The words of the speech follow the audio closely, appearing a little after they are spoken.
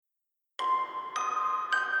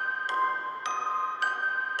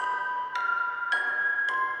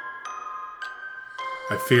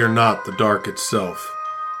I fear not the dark itself,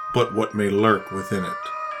 but what may lurk within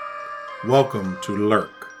it. Welcome to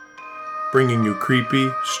Lurk, bringing you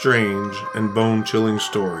creepy, strange, and bone-chilling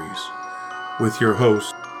stories, with your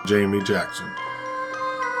host, Jamie Jackson.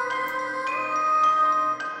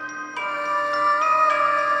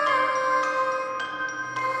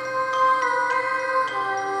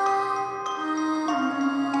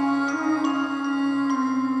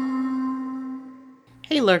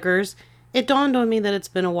 Hey lurkers, it dawned on me that it's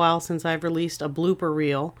been a while since I've released a blooper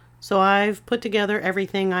reel, so I've put together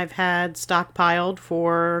everything I've had stockpiled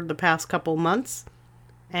for the past couple months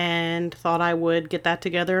and thought I would get that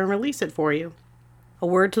together and release it for you. A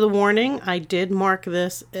word to the warning, I did mark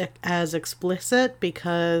this as explicit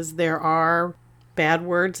because there are bad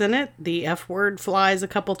words in it. The F word flies a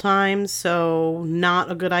couple times, so not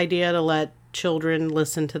a good idea to let children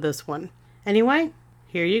listen to this one. Anyway,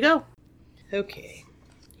 here you go. Okay.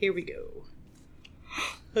 Here we go.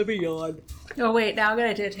 Let me yawn. Oh, wait. Now I'm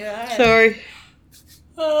going to do it too. Right. Sorry.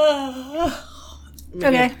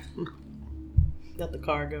 Okay. Let the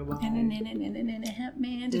car go by.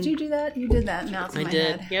 Man, did you do that? You did that. Now it's in my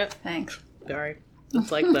head. I did. Yep. Thanks. Sorry.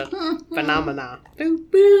 It's like the phenomena.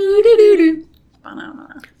 Phenomena.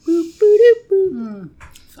 Phenomena.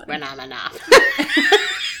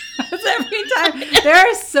 That's every time. There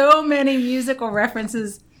are so many musical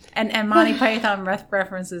references and Monty Python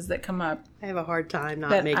references that come up. I have a hard time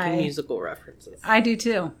not making musical references. I do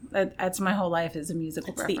too. That's my whole life is a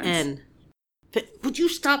musical reference. The N. Would you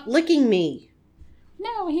stop licking me?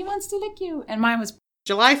 No, he wants to lick you. And mine was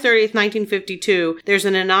July 30th, 1952. There's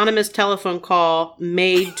an anonymous telephone call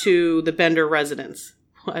made to the Bender residence.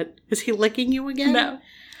 What? Is he licking you again? No.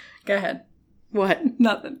 Go ahead. What?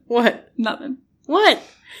 Nothing. What? Nothing. What?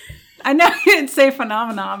 I know you didn't say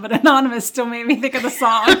phenomenon, but anonymous still made me think of the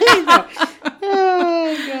song.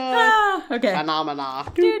 Oh, God. Okay.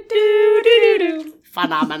 Phenomena. Do-do-do-do-do.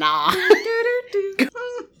 Phenomena. Do-do-do.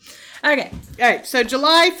 Okay. All right, so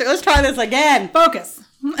let's try this again. Focus.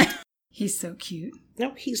 He's so cute.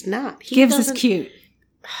 No, he's not. Gibbs is cute.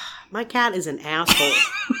 My cat is an asshole.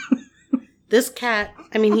 This cat,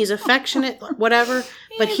 I mean, he's affectionate, whatever,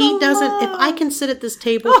 but he doesn't, if I can sit at this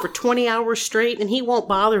table for 20 hours straight and he won't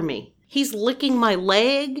bother me. He's licking my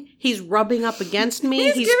leg. He's rubbing up against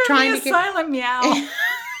me. He's giving trying me a to silent meow.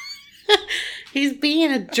 He's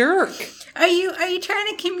being a jerk. Are you trying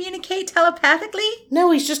to communicate telepathically?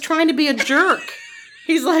 No, he's just trying to be a jerk.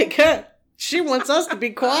 He's like, she wants us to be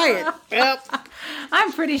quiet. Yep.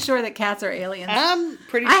 I'm pretty sure that cats are aliens. I'm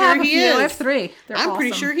pretty I sure have a he few. is. I have 3. They're I'm awesome.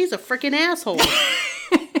 pretty sure he's a freaking asshole.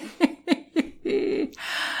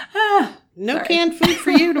 No Sorry. canned food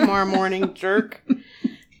for you tomorrow morning, jerk.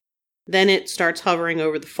 Then it starts hovering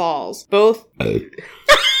over the falls. Both.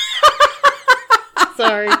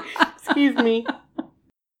 Sorry. Excuse me.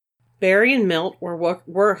 Barry and Milt were oh my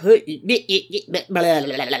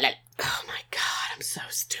God, I'm so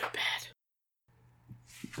stupid.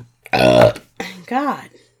 God.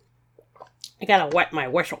 I gotta wet my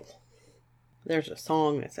whistle. There's a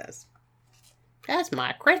song that says, "That's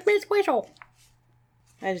my Christmas whistle."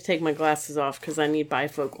 I had to take my glasses off because I need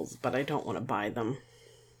bifocals, but I don't want to buy them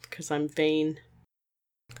because I'm vain.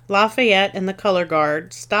 Lafayette and the color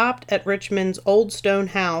guard stopped at Richmond's old stone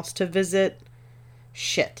house to visit...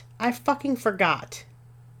 Shit, I fucking forgot.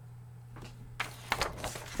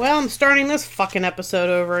 Well, I'm starting this fucking episode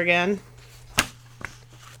over again.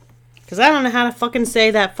 Because I don't know how to fucking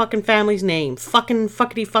say that fucking family's name. Fucking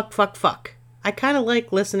fuckity fuck fuck fuck. I kind of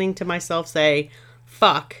like listening to myself say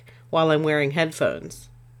fuck while I'm wearing headphones.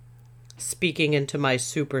 Speaking into my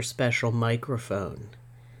super special microphone.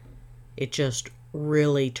 It just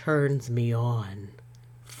really turns me on.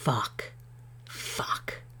 Fuck.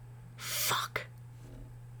 Fuck. Fuck.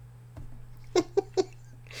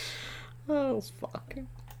 Oh, fuck.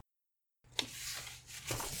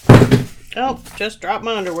 Oh, just dropped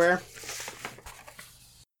my underwear.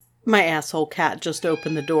 My asshole cat just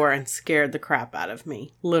opened the door and scared the crap out of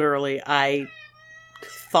me. Literally, I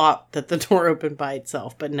thought that the door opened by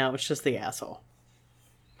itself, but no, it's just the asshole.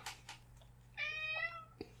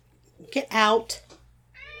 Get out.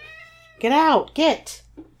 Get out. Get.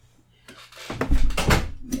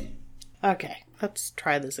 Okay, let's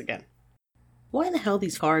try this again. Why the hell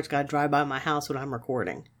these cars gotta drive by my house when I'm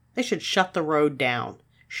recording? They should shut the road down.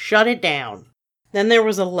 Shut it down. Then there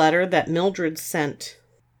was a letter that Mildred sent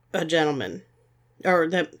a gentleman. Or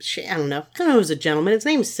that, I don't know. I don't know if it was a gentleman. His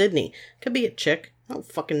name's Sydney. Could be a chick. I don't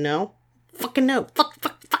fucking know. Fucking know. Fuck.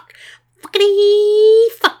 Fuckity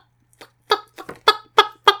fuck.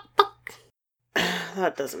 Fuck.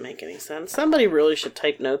 That doesn't make any sense. Somebody really should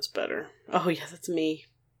type notes better. Oh yeah, that's me.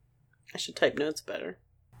 I should type notes better.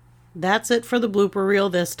 That's it for the blooper reel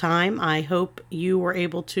this time. I hope you were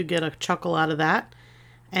able to get a chuckle out of that.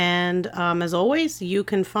 And as always, you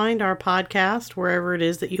can find our podcast wherever it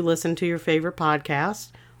is that you listen to your favorite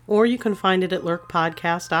podcast, or you can find it at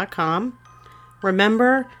lurkpodcast.com.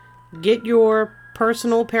 Remember, get your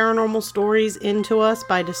personal paranormal stories into us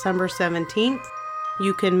by December 17th.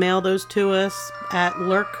 You can mail those to us at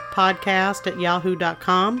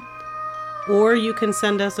lurkpodcast@yahoo.com, or you can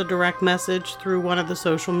send us a direct message through one of the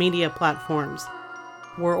social media platforms.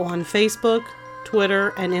 We're on Facebook,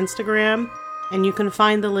 Twitter, and Instagram, and you can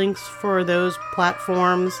find the links for those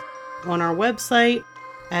platforms on our website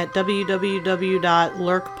at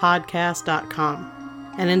www.lurkpodcast.com.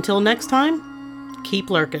 And until next time, keep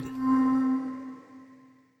lurking.